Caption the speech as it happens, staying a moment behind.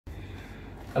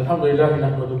Alhamdulillah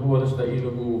nahmaduhu wa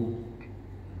nasta'inuhu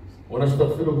wa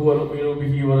nastaghfiruhu wa nu'minu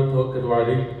bihi wa natawakkalu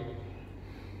alayhi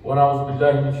wa na'udhu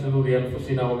billahi min shururi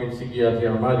anfusina wa min sayyiati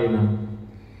a'malina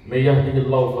man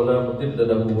yahdihillahu fala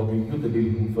mudilla lahu wa man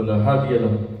yudlilhu fala hadiya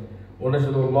lahu wa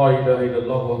nashhadu an la ilaha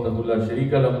illallah wahdahu la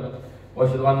sharika lahu wa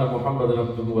ashhadu anna Muhammadan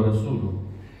abduhu wa rasuluhu.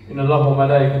 Inna Allaha wa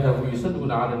malaikatahu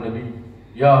yusalluna 'alan nabiy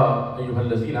يا أيها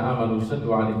الذين آمنوا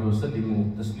صلوا عليه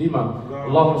وسلموا تسليما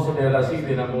اللهم صل على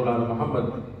سيدنا مولانا محمد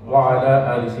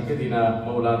وعلى آل سيدنا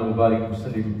مولانا مبارك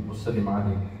وسلم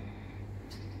عليه.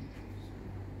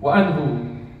 وعنه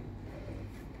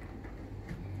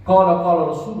قال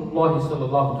رسول الله صلى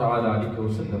الله تعالى عليه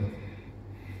وسلم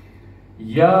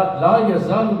لا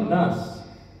يزال الناس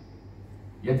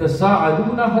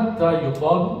يتساءلون حتى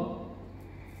يقال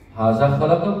هذا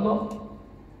خلق الله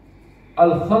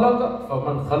الخلق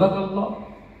فمن خلق الله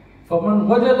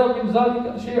فمن وجد من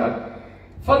ذلك شيئا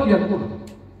فليقل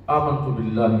آمنت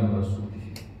بالله ورسوله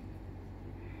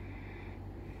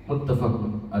متفق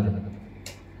عليه.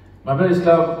 My brother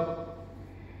Islam,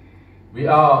 we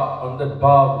are on that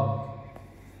bab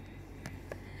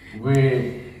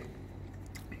where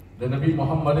the Nabi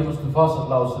Muhammad Mustafa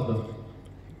sallallahu alaihi wasallam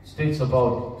states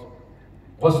about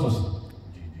waswasah.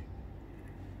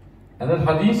 And that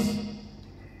hadith,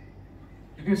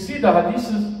 you can see the hadiths,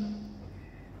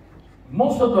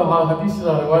 most of the hadiths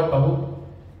are riwayat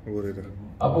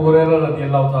Abu Hurairah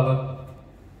radiallahu ta'ala.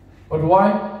 But why?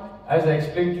 As I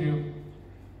explained to you,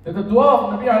 that the dua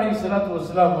of Nabi alayhi salatu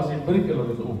wasalam was a miracle of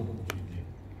his own.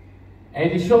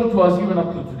 And it is shown to us even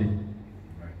up to today.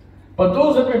 But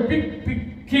those that were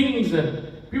big kings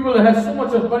and people that had so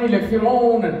much of money like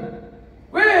Fir'aun and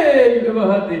where you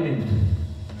ever heard their names?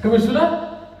 Kabhi suna?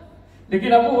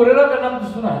 Lekin Abu Hurairah ka naam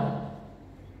to suna hai.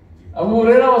 Abu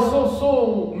Hurairah was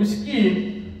so miskeen,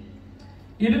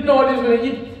 he didn't know what he was going to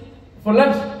eat for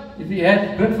lunch if he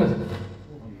had breakfast.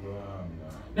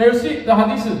 Now you see the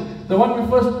hadith, the one we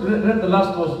first read, the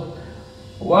last was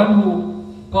one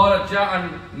who called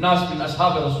Ja'an Nas bin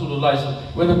Ashab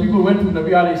Rasulullah, where the people went to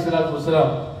Nabi alayhi salatu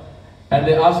wasalam and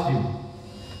they asked him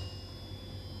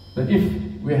that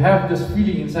if we have this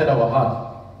feeling inside our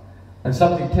heart and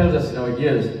something tells us in our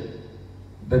ears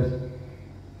that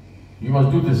you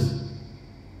must do this,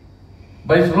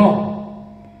 but it's wrong,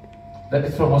 that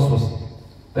is from waswasah,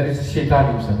 that is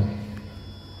shaitan himself.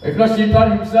 If not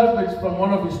shaitan himself, but it's from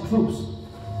one of his troops.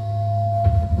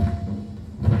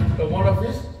 From one of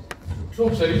his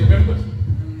troops and his members.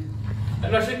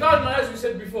 And now shaitan, as we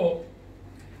said before,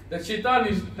 that shaitan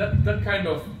is that kind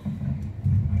of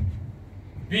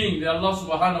being that Allah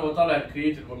subhanahu wa ta'ala had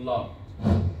created for Allah.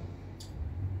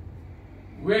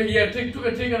 Where he had taken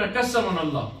a qasam on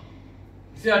Allah.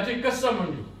 He said, I take qasam on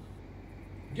you.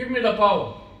 Give me the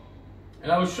power.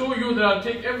 And I will show you that I'll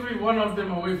take every one of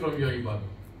them away from your ibadah.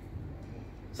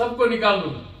 Sabko nikal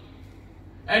dunga.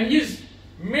 And his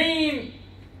main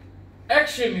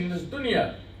action in this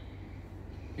dunya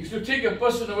is to take a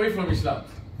person away from Islam.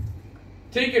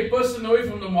 Take a person away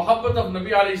from the muhabbat of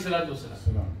Nabi alayhi salatu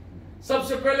wasalam.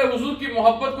 Sabse pehle huzur ki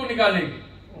muhabbat ko nikalenge.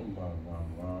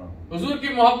 Huzur ki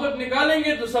muhabbat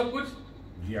nikalenge to sab kuch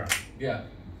gaya.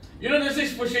 You know, this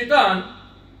is for shaitan,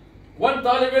 one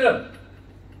talib ilm.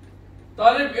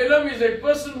 Talib ilm is a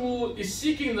person who is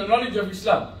seeking the knowledge of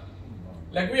Islam.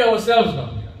 Like we ourselves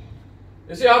now.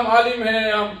 They say, hum alim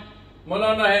hai, hum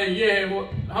maulana hai, ye hai, wo,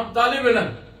 hum talib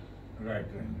ilm. Right.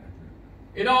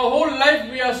 In our whole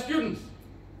life we are students.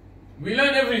 We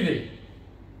learn every day.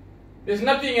 There's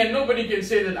nothing and nobody can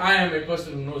say that I am a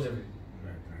person who knows everything.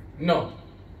 No.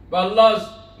 But Allah's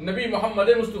Nabi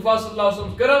Muhammad Mustafa sallallahu alaihi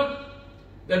wasallam's karam,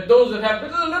 that those that have a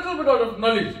little bit of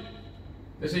knowledge,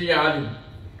 they say, yeah, alim.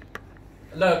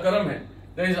 Allah karam hai.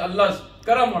 There is Allah's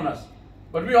karam on us.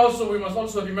 But we must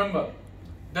also remember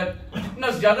that जितना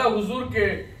ज़्यादा हुजूर के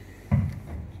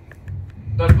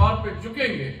दरबार पे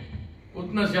झुकेंगे,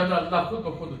 उतना ज़्यादा अल्लाह खुद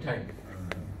ब खुद उठाएंगे.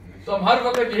 तो हम हर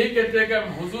वक्त यही कहते हैं कि हम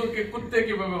हुजूर के कुत्ते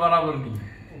के बराबर नहीं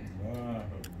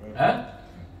हैं.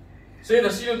 सैयद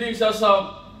हसीनुद्दीन शाह साहब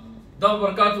दम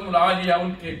बरकातुहुल आलिया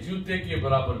उनके जूते के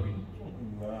बराबर भी नहीं,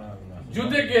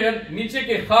 जूते के नीचे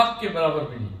के खाक के बराबर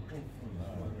भी नहीं.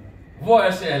 वो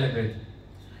ऐसे अहले बैत.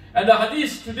 And the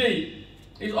hadith today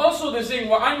is also the saying,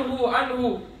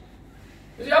 anhu.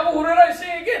 You see, Abu Hurairah is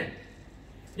saying again.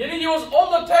 Yani he was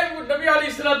all the time with Nabi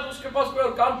alayhi salatu, uske paas koi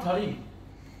aur kaam tha nahi.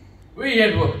 Where he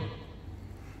had work.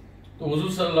 So Huzur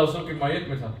sallallahu alaihi wasallam ki mayat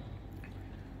mein tha.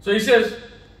 So he says,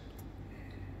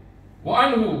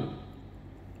 anhu.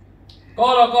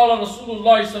 قال رسول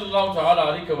الله صلى الله تعالى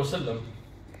عليه وسلم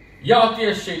يأتي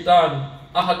الشيطان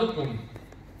أحدكم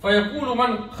فيقول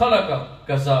من خلق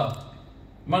كذا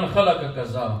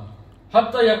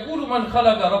حتى يقول من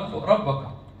خلق ربك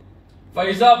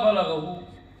فإذا بلغه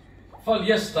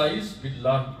فليستعذ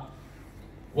بالله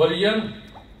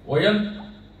وينتهي.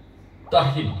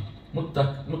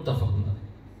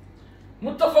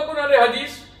 Muttafaqun alayhi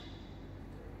hadith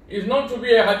is known to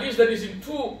be a hadith that is in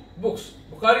two books,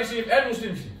 Bukhari Sharif and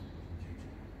Muslim Sharif.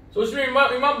 So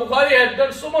Imam Bukhari had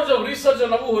done so much of research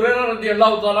on Abu Hurairah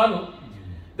radiallahu ta'ala anhu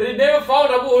that he never found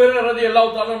Abu Hurairah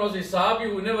radiallahu ta'ala anhu was a sahabi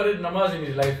who never read namaz in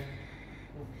his life,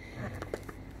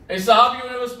 a sahabi who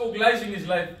never spoke lies in his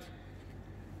life,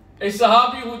 a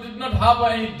sahabi who did not harbor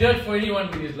any dirt for anyone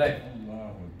in his life.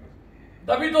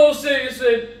 Tabhi to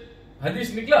usse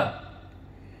hadith nikla.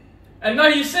 And now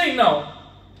he's saying now,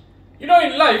 you know,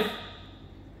 in life,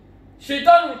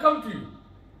 shaitan will come to you.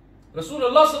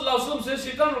 Rasulullah sallallahu alaihi wasallam says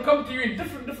shaitan will come to you in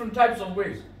different types of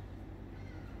ways.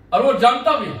 और वो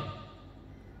जानता भी है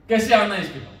कैसे आना है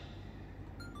इसके बाद.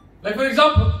 Like for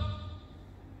example,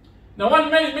 now one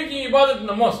man is making ibadat in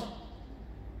the mosque,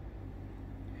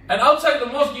 and outside the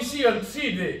mosque you see a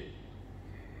tree there.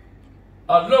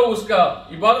 और लोग उसका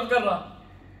इबादत कर रहा.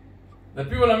 The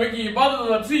people are making ibadat of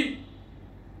the tree.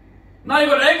 Now he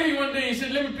got angry one day, he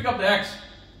said, let me pick up the axe.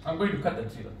 I'm going to cut that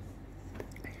tree.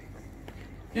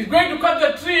 He's going to cut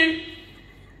that tree.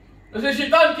 The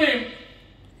shaitan came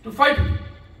to fight him.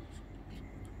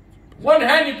 One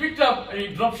hand he picked up and he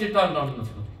dropped shaitan down on the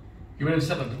floor. He went and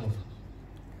sat on the floor.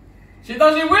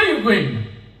 Shaitan said, where are you going?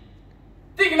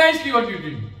 Think nicely what you're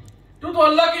doing. Tu to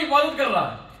Allah ki ibadat kar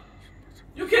raha hai.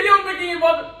 You carry on making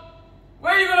ibadat.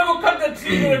 Where are you going to go cut that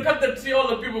tree? You're going to cut that tree, all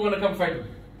the people are going to come fight you.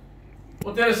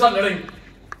 वो तेरे साथ लड़ेंगे,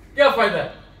 क्या फायदा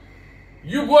है?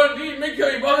 You go and make your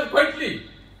ibadat quietly.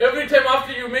 Every time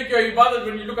after you make your ibadat,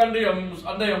 when you look under your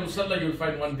musalla, you will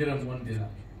find one dirham.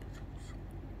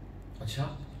 अच्छा,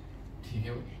 ठीक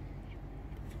है वो.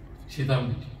 शैतान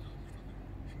भी.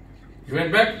 He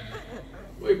went back.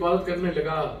 वो इबादत करने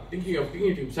लगा, thinking to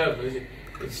himself,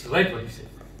 it's right what he said.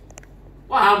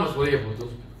 Why I must worry about those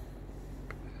people?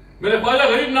 मेरे ख्वाजा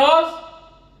गरीब नवाज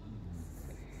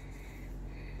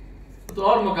तो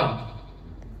और मकाम.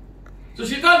 So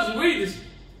shaitan's way this.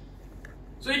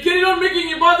 So he carried on making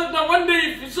ibadat. Now one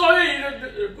day he saw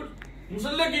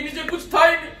musalla ke niche kuch tha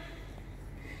hi nahi.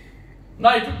 Now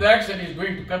he took the axe and he's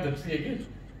going to cut the tree again.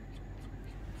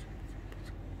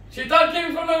 Shaitan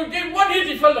came from him, gave one hit,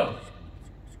 he fell down.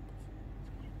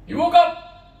 He woke up,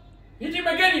 hit him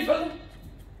again, he fell down.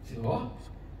 He said, what?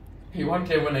 Hey, one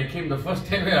time when I came the first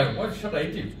time, what shot I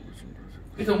hit him?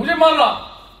 He said, mujhe maar raha.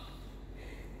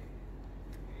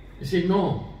 He said,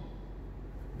 no.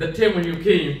 That time when you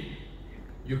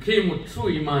came with true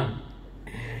iman.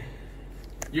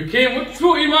 You came with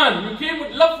true iman. You came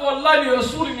with love for Allah and your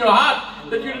Rasul in your heart,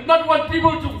 that you did not want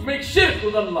people to make shirk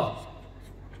with Allah.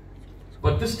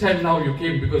 But this time now you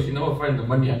came because you never find the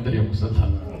money under your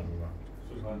musalla.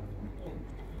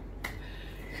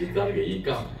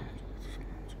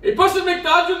 A person make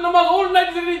tahajjud namaz all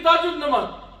night, they read tahajjud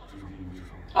namaz.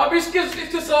 अब इसके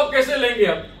सवाब कैसे लेंगे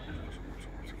आप?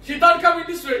 Shaitan coming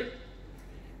this way.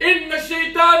 Inna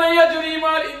shaytana yajri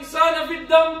ma'al insana fid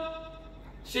dam.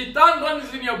 Shaitan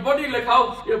runs in your body like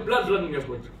how your blood runs in your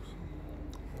body.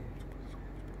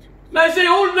 Now I say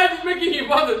all night is making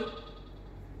ibadat.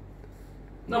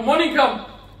 Now morning come,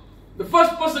 the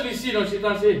first person you see now,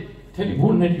 Shaitan say, tell him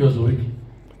whole night you was awake.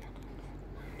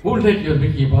 Whole night you was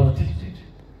making ibadat. Tell him.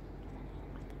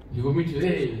 You go meet him,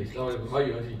 hey, how are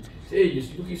you? Say, you're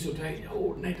looking so tired.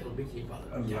 Whole night I was making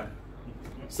ibadat.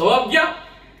 Sawab kya?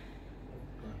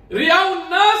 Riya'un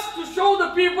nas, to show the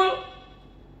people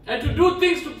and to do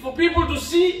things for people to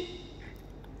see.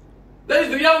 That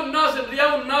is Riya'un nas, and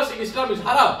Riya'un nas in Islam is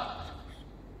haram.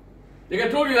 Like I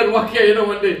told you that waqia,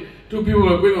 one day two people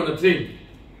were going on a train.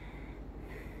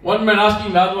 One man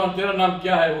asking the other one, Tera naam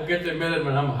kya hai? Wo kehte, Mera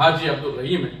naam Haji Abdul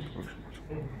Rahim hai.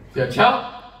 Say,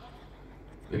 acha?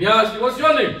 Then he asked, what's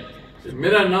your name? He said,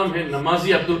 Mera naam hai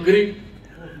Namazi Abdul Kareem.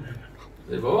 He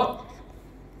said, Baba,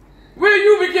 where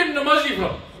you became Namazi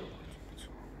from?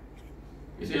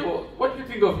 He said, well, what do you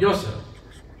think of yourself?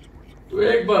 To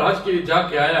ek bar Hajj ke liye ja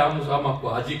ke aaya, hum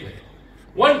aapko Haji kahe.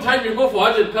 One time you go for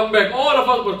Hajj and come back, all of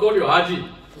us will call you Haji.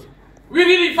 We're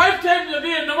reading 5 times a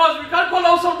day in namaz, we can't call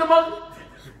ourselves namaz.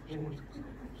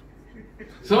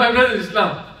 So my brother in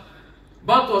Islam,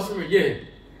 baat to asal mein ye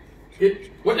hai,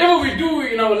 whatever we do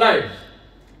in our lives,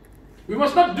 we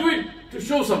must not do it to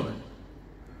show someone.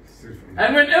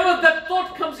 And whenever that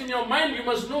thought comes in your mind, you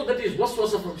must know that is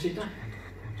waswasah from shaitan,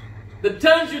 that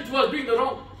turns you towards doing the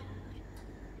wrong.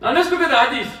 Now let's look at the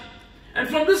hadith. And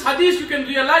from this hadith you can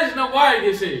realize now why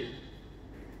they say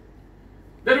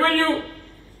that when you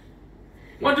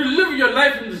want to live your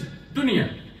life in this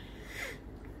dunya,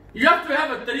 You have to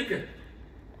have a tariqah.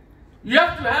 You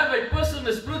have to have a person,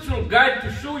 a spiritual guide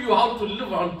to show you how to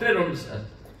live on tread on this earth.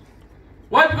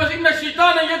 Why? Because inna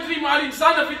shaitana yajri ma'al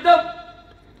insana fi dam.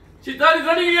 Shaitan is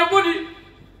running in your body.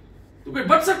 Tu koi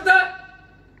bach sakta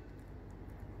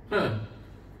hai?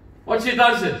 What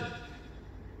shaitan said?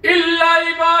 Illa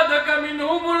ibadaka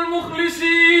minhumul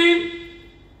mukhlisin.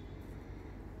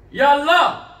 Ya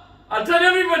Allah, I'll turn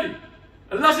everybody.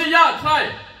 Allah said, yeah,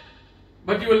 try.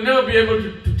 But you will never be able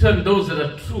to turn those that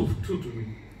are true to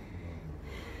me.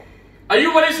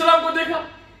 Ayub alayhi salam ko dekha?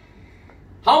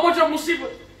 How much of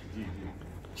musibat?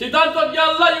 Shaitan thought, Ya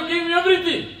Allah, you gave me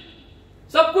everything.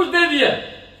 Sab kuch de diya.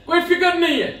 Koi fikr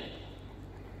nahi hai.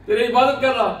 Tere ibadat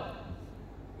kar raha.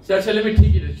 Say, let me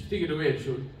take it away and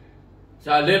show you.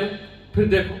 Say, le lo, phir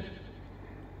dekho.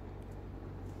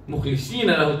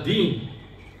 Mukhlisina lahuddeen.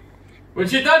 When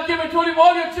Shaitan came and told him,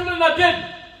 all your children are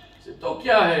dead. He said, to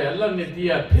kya hai? Allah ne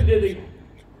diya, phir de dega.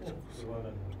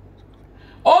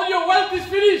 All your wealth is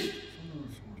finished.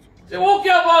 Say, wo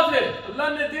kya baat hai?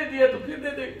 Allah ne de diya, to phir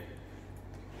de dega.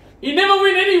 He never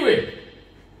went anywhere.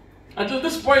 Until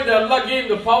this point that Allah gave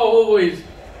him the power over his,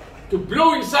 to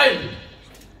blow inside him.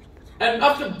 And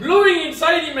after blowing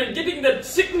inside him and getting that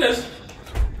sickness,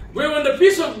 where when the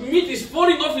piece of meat is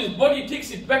falling off his body, he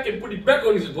takes it back and put it back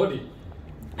on his body.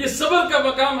 ये सबर का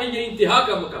मकाम है, ये इंतहा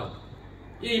का मकाम,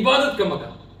 ये इबादत का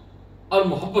मकाम और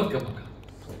मोहब्बत का मकाम.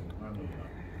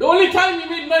 The only time he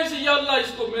made nice है, या अल्लाह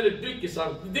इसको मेरे दिल के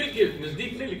साथ, दिल के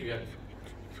नजदीक नहीं लिख गया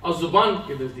और जुबान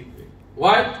के नजदीक नहीं.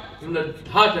 Why? From the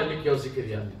heart I make your zikr,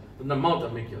 ya Allah. From the mouth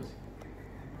I make your zikr.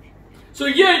 So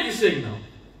here it is saying now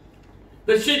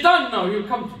that shaitan now he will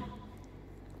come to you.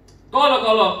 قال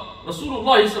رسول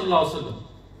الله صلى الله عليه وسلم.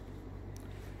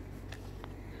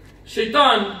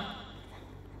 Shaitan,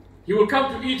 he will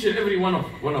come to each and every one of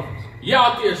us.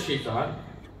 Ya'ati as-shaitan.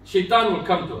 Shaitan will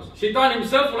come to us. Shaitan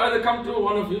himself will either come to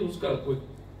one of you, uska koi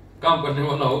kaam karne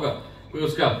wala hoga, koi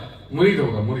uska murid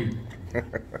hoga, murid.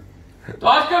 तो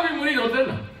आज का भी मुरीद होते हैं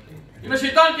ना. You know,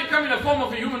 shaitan can come in the form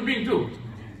of a human being too.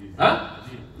 हाँ?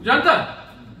 जानता?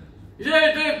 ये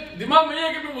तेरे दिमाग में ये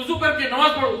है कि मैं वुज़ू करके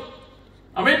नमाज पढ़ूं.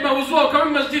 अमित मैं वुज़ू और कभी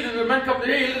मस्जिद में मैं कब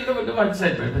ये दबा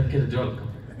साइड पे के जवाब कब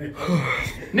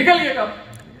निकल गया कब.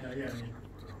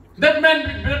 That man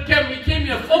he came in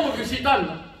the form of a shaitan.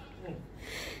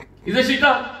 He's a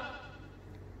shaitan.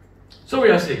 So we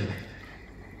are saying,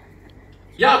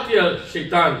 Ya'ti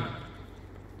al-shaitan.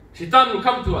 Shaitan will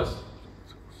come to us.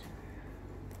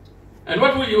 And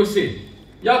what will you say?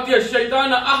 Ya'ti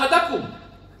al-shaytana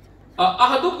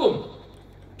ahadukum.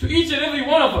 To each and every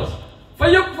one of us.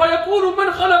 فَيَقُولُ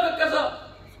مَنْ خَلَقَ كَذَا.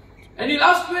 And he'll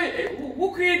ask,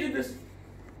 who created this?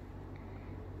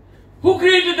 Who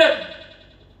created that?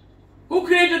 Who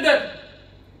created that?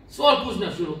 सवाल पूछना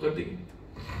शुरू कर देंगे.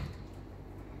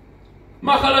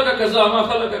 مَا خَلَقَ كَذَا, مَا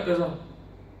خَلَقَ كَذَا.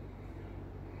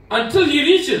 Until he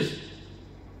reaches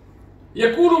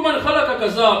يقول من خلق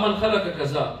كذا من خلق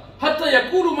كذا حتى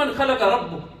يقول من خلق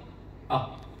ربك.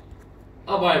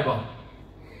 Abba.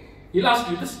 He'll ask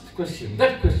you this question,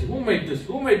 that question, who made this,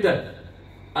 who made that,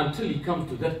 until he comes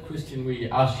to that question where he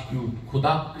asks you,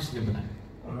 Khuda kisne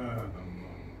banaya?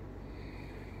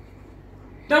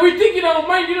 Now we think in our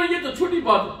mind, ye to choti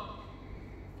baat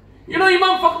hai.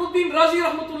 Imam Fakhruddin Razi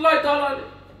rahmatullahi ta'ala,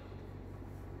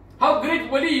 how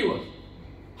great wali he was,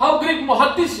 how great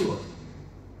muhaddis he was,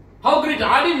 how great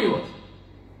alim he was.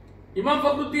 Imam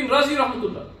Fakhruddin Razi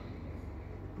rahmatullah.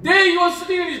 There he was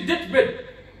sitting in his deathbed.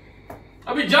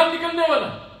 Abhi jaan nikalne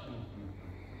wala.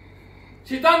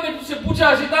 Shaitan ne se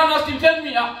pucha, Shaitan asked him, tell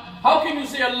me, how can you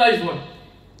say Allah is one?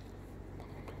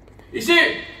 He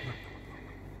said,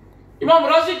 Imam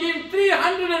Razi gave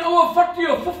 340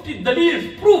 or 50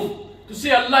 dalils, proof to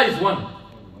say Allah is one.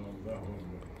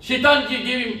 Shaitan gave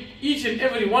him each and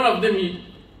every one of them,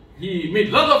 he made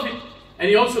lot of it, and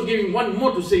he also gave him one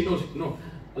more to say, no,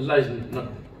 Allah is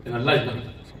not, and Allah is not.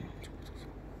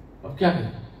 Ab kya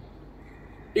kare?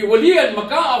 A wali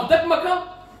al-maqam of that maqam,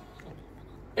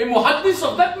 a muhaddis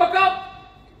of that maqam,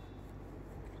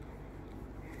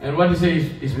 and what he says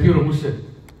is pure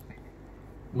Muslim.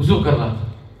 Wuzu kar raha tha.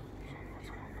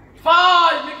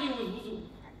 Far making wuzu.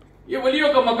 Ye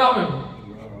waliyon ka maqam hai.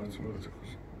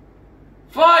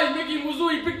 Far making wuzu.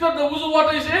 He picked up the wuzu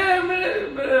water. He said, hey,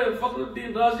 mere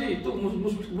Fakhruddin Razi, tu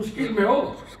mushkil mein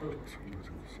ho.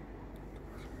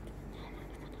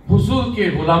 हुजूर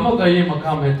के गुलामों का ये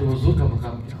मकाम है, तो हुजूर का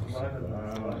मकाम क्या?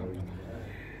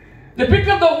 They picked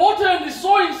up the water and they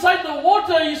saw inside the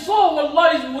water, he saw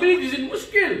Allah is murid, is in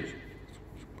mushkil.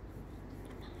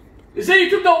 They say he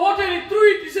took the water and he threw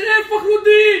it. He said, hey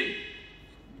Fakhruddin,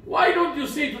 why don't you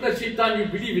say to that shaitan you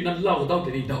believe in Allah without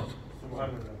any doubt?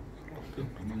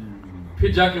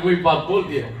 फिर जाके वही बात बोल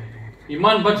दिया,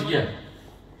 ईमान बच गया,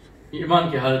 ईमान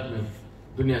की हालत में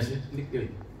दुनिया से निकल गई.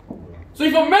 So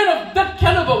if a man of that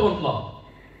caliber of Allah,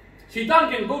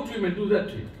 Shaitan can go to him and do that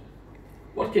to him,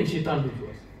 what can Shaitan do to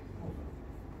us?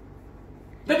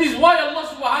 That is why Allah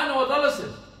subhanahu wa ta'ala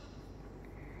says,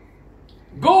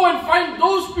 go and find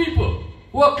those people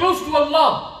who are close to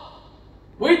Allah.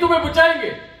 वही तुम्हें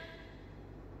बचाएंगे.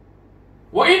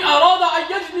 وَإِنْ أَرَادَ أَنْ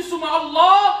يَجْلِسُ مَعَ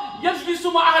اللَّهِ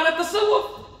يَجْلِسُ مَعَ أَهْلِ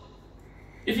التَّصَوُّفِ.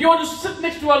 If you want to sit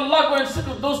next to Allah, go and sit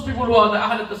with those people who are the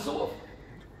Ahl al-Tasawwuf,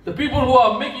 the people who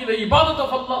are making the ibadat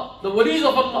of Allah, the walis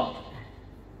of Allah.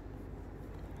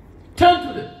 Turn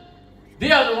to them.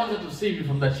 They are the ones that will save you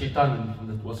from that shaitan and from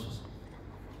that waswasah.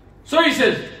 So he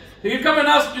says, he will come and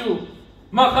ask you,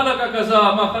 Ma khalaqa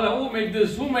kaza, ma khalaqa, who made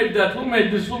this, who made that, who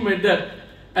made this, who made that?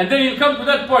 And then he'll come to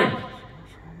that point.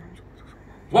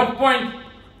 What point?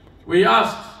 Where he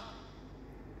asks,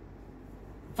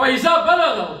 فَإِذَا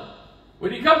بَلَغَهُ.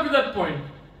 When you come to that point,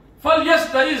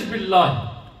 فَلْيَسْتَعِذْ بِاللَّهِ.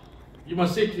 You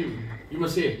must say to him, you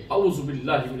must say, أَعُوذُ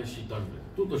بِاللَّهِ مِنَ الشَّيْطَانِ.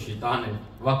 Tu to shaitan hai,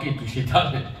 waqi tu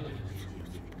shaitan hai.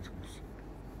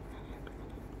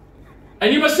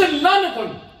 And you must say,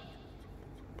 لَعنَةٌ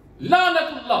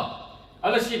لَعنَةُ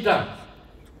ala shaitan.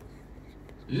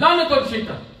 La'nat on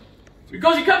shaitan.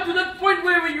 Because you come to that point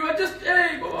where you are just,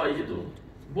 hey, Baba, you do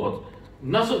both.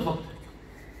 Nasl faqt.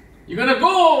 You're gonna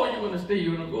go, you're gonna stay,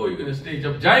 you're gonna go, you're gonna stay.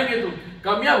 जब जाएंगे तो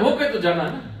कामयाब होके तो जाना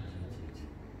है ना.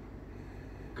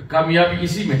 कामयाबी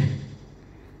इसी में है.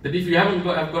 That if you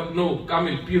have got no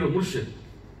Kamil, Pir or Murshid,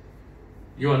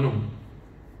 you are known.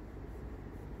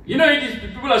 You know, it is,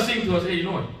 people are saying to us, hey, you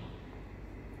know what?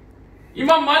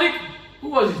 Imam Malik, who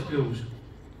was his Pir or Murshid?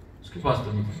 उसके पास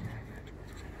तो नहीं था.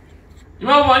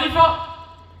 Imam Hanifa,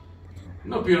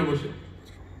 no Pir or Murshid.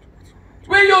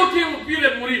 Where you came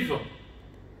Pir and Murid from?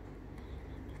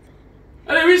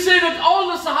 And we say that all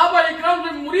the Sahaba Ikram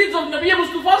were Murids of Nabi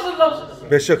Mustafa sallallahu alaihi wasallam.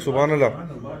 बेशक सुभान अल्लाह.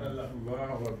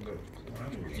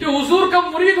 जो हुजूर का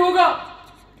मुरीद होगा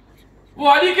वो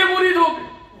अली के मुरीद होंगे,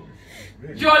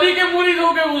 जो अली के मुरीद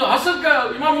होंगे वो हसन का,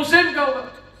 इमाम हुसैन का होगा,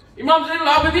 इमाम ज़ैनुल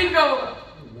आबिदीन का होगा,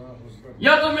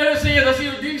 या तो मेरे सैयद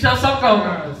हसीनुद्दीन शाह साहब का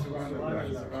होगा.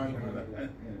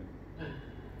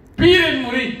 पीर एंड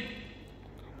मुरीद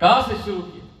कहां से शुरू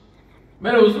किया?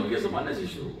 मेरे हुजूर के जमाने से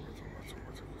शुरू हुआ.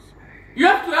 You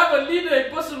have to have a leader, a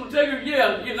person who tell you,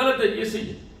 yeah, ये गलत है, ये सही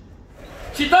है.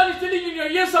 Shaitan is telling you in your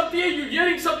ears something, you're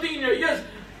hearing something in your ears.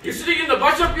 You're sitting in the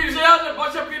Bashar Pir, say, यार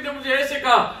Bashar Pir ने मुझे ऐसे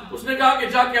कहा, उसने कहा कि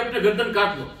जाके अपने गर्दन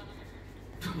काट लो.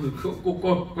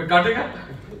 कोई काटेगा?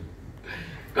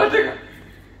 काटेगा.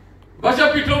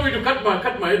 Bashar Pir told me to cut my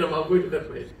head, I'm going to cut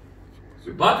my head.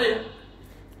 कोई बात है?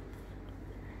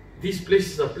 These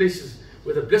places are places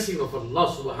where the blessing of Allah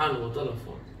subhanahu wa ta'ala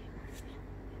falls.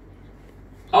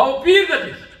 Our Pir that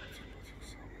is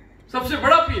सबसे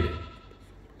बड़ा पीर है.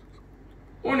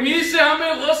 उन्हीं से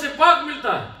हमें गौस पाक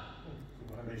मिलता है.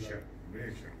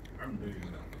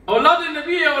 औलाद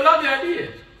नबी है, औलाद अली है,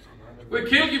 कोई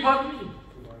खेल की बात नहीं.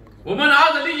 वमन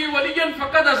आद Ali वलियन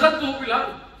फकद अज़दतहु bill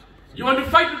herb. You want to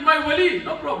fight with my wali?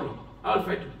 No problem. I'll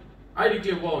fight you. I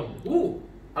declare war on you. Who?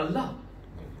 Allah.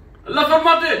 Allah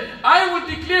फरमाते, I will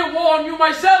declare war on you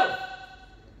myself.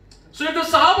 So if the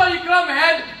Sahaba Ikram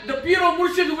had the Pir or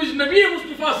Murshid who is Nabi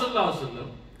Mustafa sallallahu alaihi wasallam,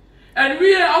 and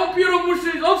our Pir or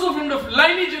Murshid is also from the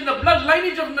lineage and the blood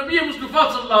lineage of Nabi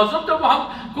Mustafa sallallahu alaihi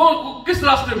wasallam, तो हम किस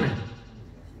रास्ते में?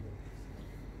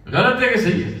 गलत है कि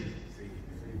सही है?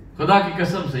 खुदा की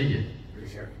कसम सही है.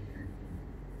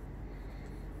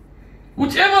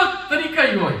 Whichever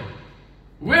तरीका you are,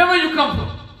 wherever you come from,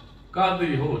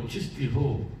 Qadri हो, चिश्ती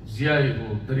हो, ज़ियाई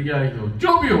हो, दरियाई हो,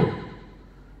 जो भी हो,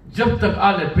 जब तक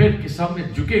आले पेट के सामने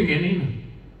झुकेंगे नहीं ना,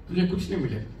 तुझे कुछ नहीं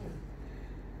मिलेगा.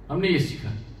 हमने ये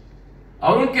सीखा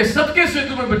और उनके सदके से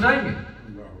तुम्हें बचाएंगे.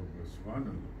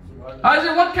 I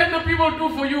say, what can the people do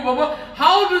for you, Baba?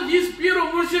 How does his Pir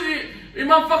or Murshid,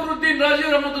 Imam Fakhruddin Razi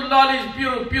Rahmatullah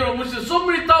alayhi, Pir or Murshid, so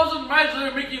many thousand miles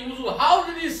away making wuzu, how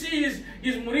did he see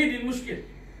his murid in mushkil?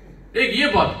 Ek ye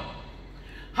baat.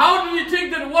 How do you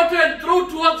take that water and throw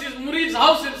towards his murid's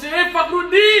house and say, hey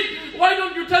Fakhruddin, why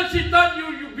don't you tell Shaitan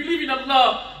you believe in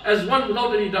Allah as one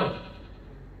without any doubt?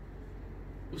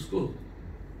 Usko.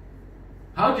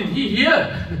 How did he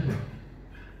hear?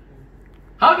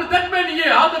 How did that man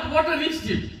hear? How did water reach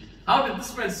him? How did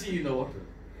this man see in the water?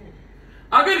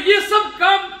 अगर ये सब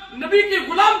काम नबी के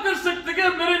गुलाम कर सकते हैं,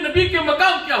 मेरे नबी के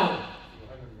मकाम क्या हो?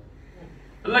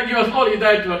 Allah give us all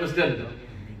hidayah to understand that.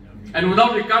 And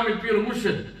without a Kamil Pir or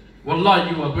Murshid, Wallah,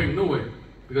 you are going nowhere.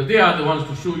 Because they are the ones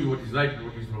to show you what is right and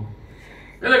what is wrong.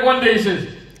 And like one day he says,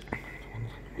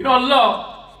 you know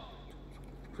Allah,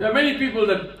 there are many people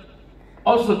that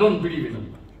also don't believe in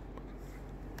Allah.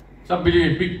 Some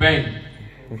believe in Big Bang.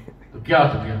 To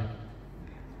kya?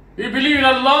 We believe in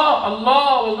Allah.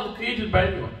 Allah was not created by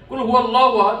anyone. Qul huwa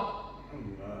Allahu ahad.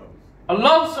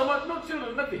 Allah samad, no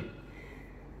children, nothing.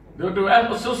 They have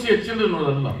to associate children with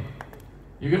Allah.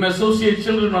 You can associate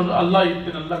children with Allah,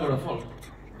 then Allah got a fault.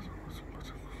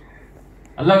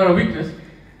 Allah got a weakness.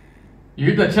 You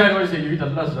hit the child, what you say? You hit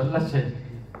Allah's child.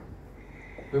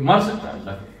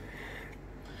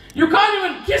 You can't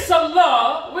even kiss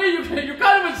Allah. Where you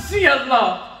can't even see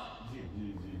Allah.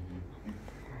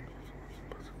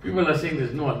 People are saying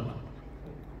there's no Allah.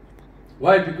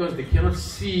 Why? Because they cannot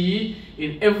see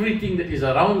in everything that is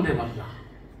around them Allah.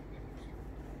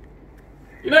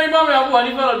 You know Imam Abu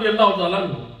Hanifa radiallahu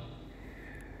ta'ala,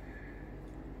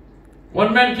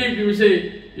 one man came to me and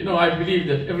said, you know, I believe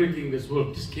that everything in this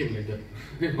world just came like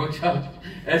that. Watch out.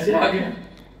 Aise aa gaya.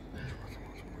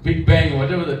 Big Bang,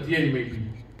 whatever the theory may be.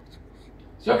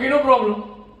 So okay, no problem.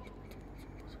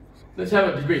 Let's have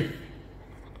a debate.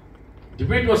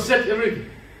 Debate was set, everything.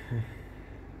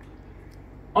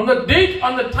 On the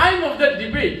time of that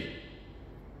debate,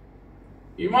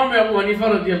 Imam Abu Hanifa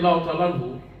radiallahu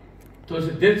ta'ala,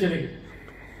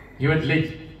 he went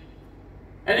late.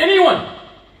 And anyone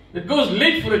that goes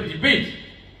late for a debate,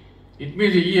 it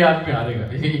means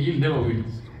he'll never win.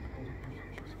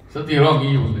 Something wrong,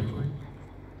 he will never win.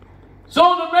 So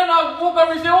the man woke up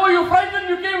and said, oh, you frightened,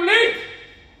 you came late.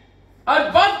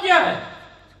 Aaj baat kya hai?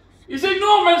 He said,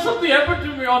 no man, something happened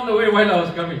to me on the way while I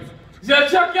was coming. He said,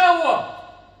 acha kya hua?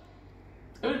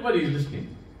 Everybody is listening.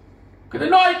 Because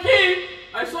no, I came,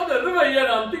 I saw the river here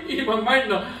and I'm thinking in my mind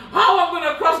now, how I'm going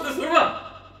to cross this river?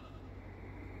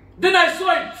 Then I saw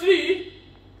a tree.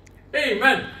 Hey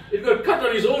man, it got cut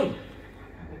on its own.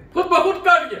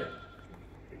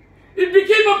 It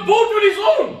became a boat on its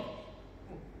own.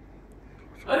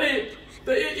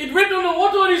 It went on the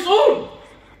water on its own.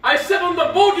 I sat on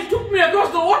the boat, it took me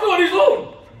across the water on its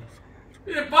own.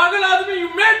 He said, Pagal Admi,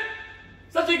 you met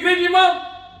such a great Imam.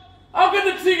 How can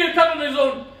the tree get cut on its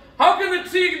own? How can the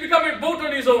tree become a boat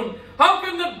on its own? How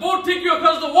can the boat take you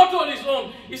across the water on its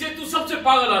own? He said, tu sabse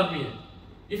pagal aadmi hai.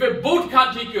 If a boat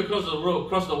can't take you across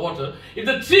the water, if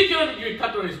the tree cannot be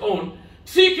cut on its own,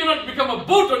 tree cannot become a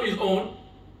boat on its own,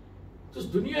 this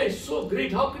dunya is so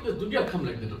great, how can this dunya come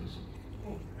like that on its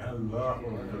own?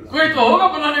 Koi to hoga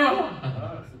banane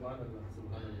wala.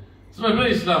 So my brother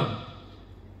Islam,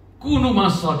 kunu ma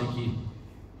sadiqeen.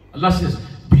 Allah says,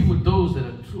 be with those that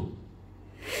are true.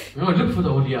 We want to look for the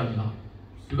awliya Allah.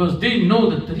 Because they know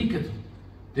the tariqat.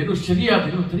 They know sharia,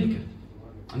 they know tariqat.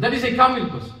 And that is a kamil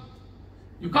person.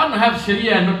 You can't have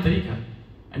sharia and not tariqah.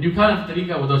 And you can't have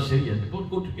tariqah without sharia. They both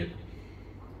go together.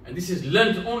 And this is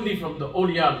learnt only from the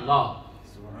awliya Allah.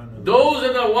 Those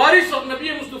are the waris of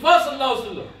Nabi Mustafa sallallahu alaihi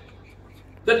wasallam.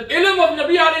 That ilm of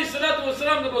Nabi alayhi salatu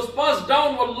wasalam that was passed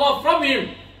down wallah from him.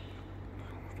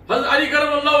 Hazrat Ali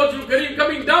karamallahu wajhul kareem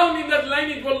coming down in that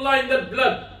lineage wallah, in that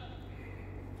blood.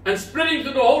 And spreading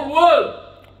to the whole world.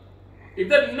 If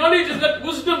that knowledge and that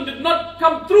wisdom did not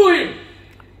come through him,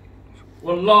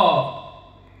 wallah,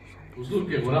 huzur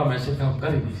ke ghulam aise kaam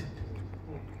kar hi nahi sakte.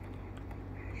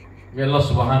 May Allah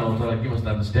subhanahu wa ta'ala give us the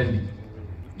understanding.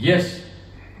 Yes,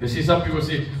 they see some people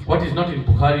say, what is not in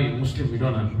Bukhari, in Muslim, we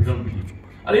don't believe.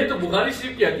 Are ye to Bukhari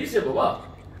Sharif ki hadith hai baba.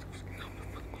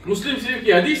 Muslim Sharif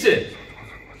ki hadith hai.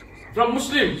 From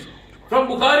Muslim, from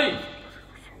Bukhari.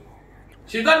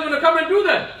 Shaitan going to come and do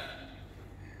that.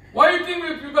 Why do you think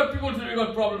if you got people today, you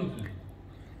got problems today?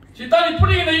 Shaitan is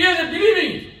putting in the ears and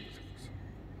believing it.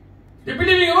 They're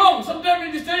believing wrong.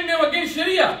 Sometimes he's telling them against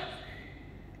Sharia.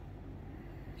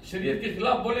 Sharia के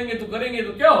खिलाफ बोलेंगे तो करेंगे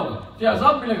तो क्या होगा? क्या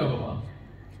अज़ाब मिलेगा बाबा?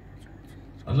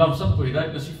 Allah हम सबको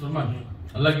हिदायत नसीब फरमाए.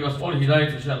 Allah give us all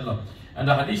hidayat inshallah. And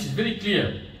the hadith is very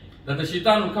clear that the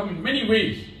shaitan will come in many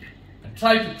ways and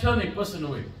try to turn a person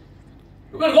away.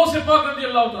 Look at Ghulestaanae Pak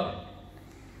radiallahu ta'ala.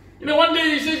 You know, one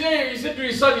day he said to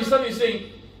his son is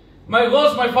saying, my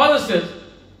father says,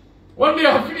 one day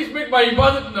I finished making my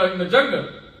ibadat in the jungle.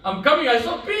 I'm coming, I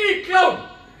saw a big cloud.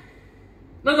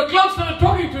 Now the cloud started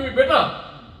talking to me better.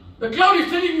 The cloud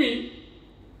is telling me,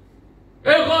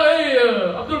 hey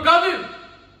Abdul Qadir,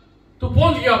 tu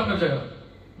pahunch gaya apna jagah.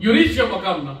 You reach your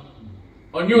maqam now.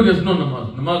 I knew there's no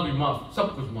namaz. Namaz bhi maaf. Sab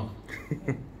kuch maaf.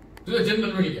 Tujhe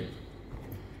jannat mein gaya.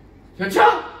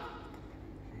 Acha?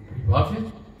 Baat hai.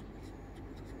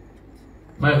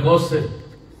 My Ghaus said,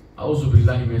 A'udhu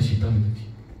billahi minash shaitanir rajim.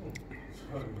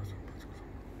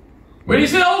 When he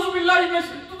said, A'udhu billahi minash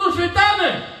shaitanir rajim, to shaitan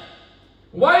hai.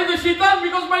 Why the shaitan?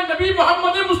 Because my Nabi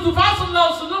Muhammad Mustafa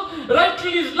sallallahu alaihi wasallam, right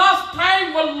till his last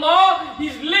time, wallah,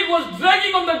 his leg was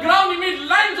dragging on the ground. He made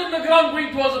lines on the ground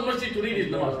going towards the masjid to read his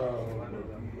namaz.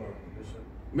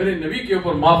 मेरे नबी के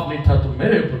ऊपर माफ नहीं था तो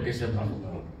मेरे ऊपर कैसे माफ होगा?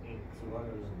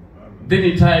 Then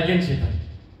he tried again Shaitan.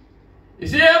 He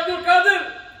said, Abdul Qadir,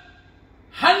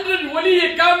 100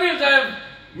 wali kamils, I have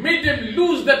made them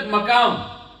lose that maqam.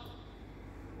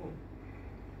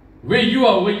 Where you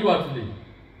are today.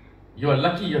 You are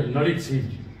lucky your knowledge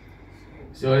saved you.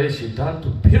 So, अरे शैतान तो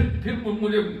फिर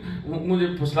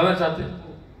मुझे फुसलाना चाहते हैं.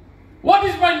 What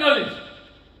is my knowledge?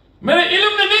 मेरे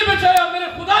इल्म ने नहीं बचाया, मेरे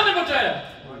खुदा ने बचाया.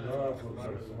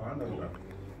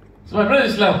 So my brother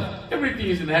Islam, everything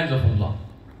is in the hands of Allah.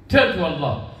 Turn to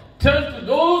Allah. Turn to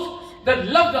those that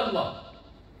loved Allah.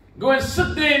 Go and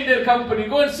sit there in their company.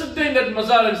 Go and sit there in that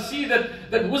mazar and see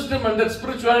that wisdom and that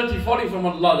spirituality falling from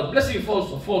Allah. The blessing falls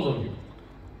on you.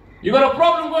 You got a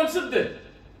problem, go and sit there.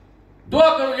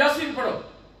 Dua karo, Yasin paro.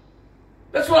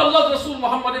 That's what Allah's Rasul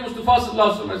Muhammad Mustafa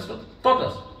sallallahu alaihi wasallam has taught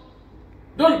us.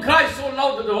 Don't cry so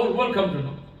loud that the whole world comes to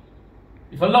know.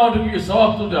 If Allah wants to give you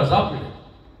sawab, to the azab will.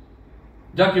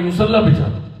 Jaake musalla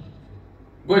bicha.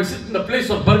 Go and sit in the place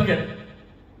of barakat,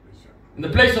 in the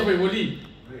place of a wali.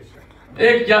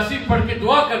 एक यासीन पढ़ के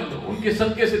दुआ कर लो, उनके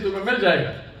सदके से तुम्हें मिल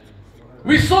जाएगा.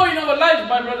 We saw in our lives,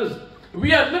 my brothers,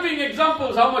 we are living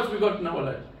examples how much we got in our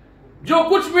lives. जो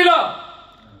कुछ मिला,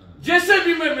 जैसे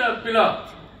भी मिला,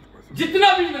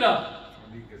 जितना भी मिला,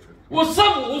 वो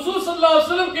सब हुजूर सल्लल्लाहु अलैहि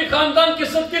वसल्लम के खानदान के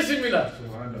सदके से मिला.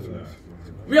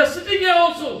 We are sitting here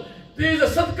also. There is a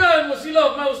sadqa and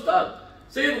wasila of my ustad,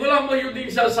 Sayyid Ghulam Muhayyuddeen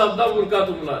Shah saheb, Dawood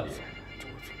Barakatuh.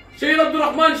 Sayyid Abdul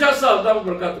Rahman Shah saheb, Dawood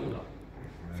Barakatuh.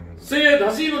 Sayyid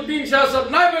Hasinuddin Shah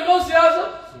saheb, नायब गौसे आज़म.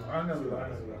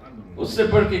 उससे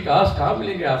बढ़ के काश कहाँ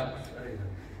मिलेंगे आप?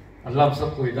 अल्लाह हम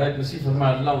सबको हिदायत नसीब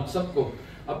फरमाए. अल्लाह हम सबको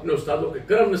अपने उस्तादों के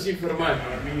करम नसीब फरमाए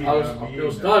और अपने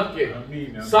उस्ताद के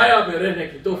साया में रहने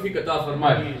की तौफीक अता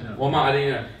फरमाए. वमा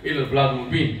अलैना इल्लल बलागुल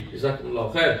मुबीन. जज़ाकुमुल्लाहु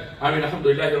खैर. आमीन.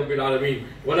 अल्हम्दुलिल्लाहि रब्बिल आलमीन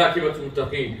वल आक़िबतुल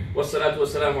मुत्तक़ीन वस्सलातु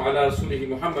वस्सलामु अला रसूलिहि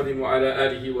मुहम्मदिन व अला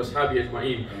आलिहि व अस्हाबिहि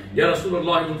अजमईन. या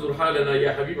रसूलल्लाह उन्जुर हालना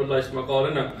या हबीबल्लाह इस्मा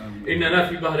क़ालना इन्नना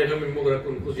फी बहरि गमिन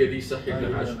मुग़रक़ुन ख़ुज़ यदी सहिब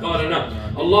लना अशक़ालना.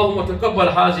 अल्लाहुम्मा तक़ब्बल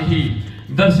हाज़िही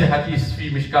दर्स हदीस फी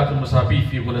मिशकात मासाबेह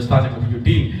फी गुलिस्तान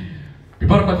मुहय्युद्दीन.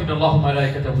 ببركة الله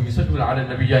وملائكته يصلون على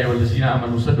النبي والذين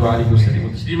آمنوا صلوا عليه وسلموا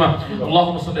تسليما.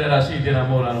 اللهم صل على سيدنا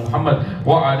مولانا محمد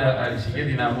وعلى آل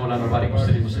سيدنا مولانا بارك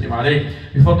وسلم عليه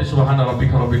بفضل سبحان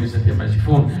ربك رب العزة عما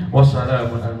يصفون وسلام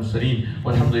على المرسلين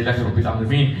والحمد لله رب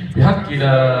العالمين بحق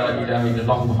لا إله إلا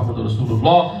الله محمد رسول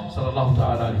الله صلى الله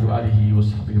تعالى عليه وآله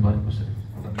وصحبه وبارك وسلم.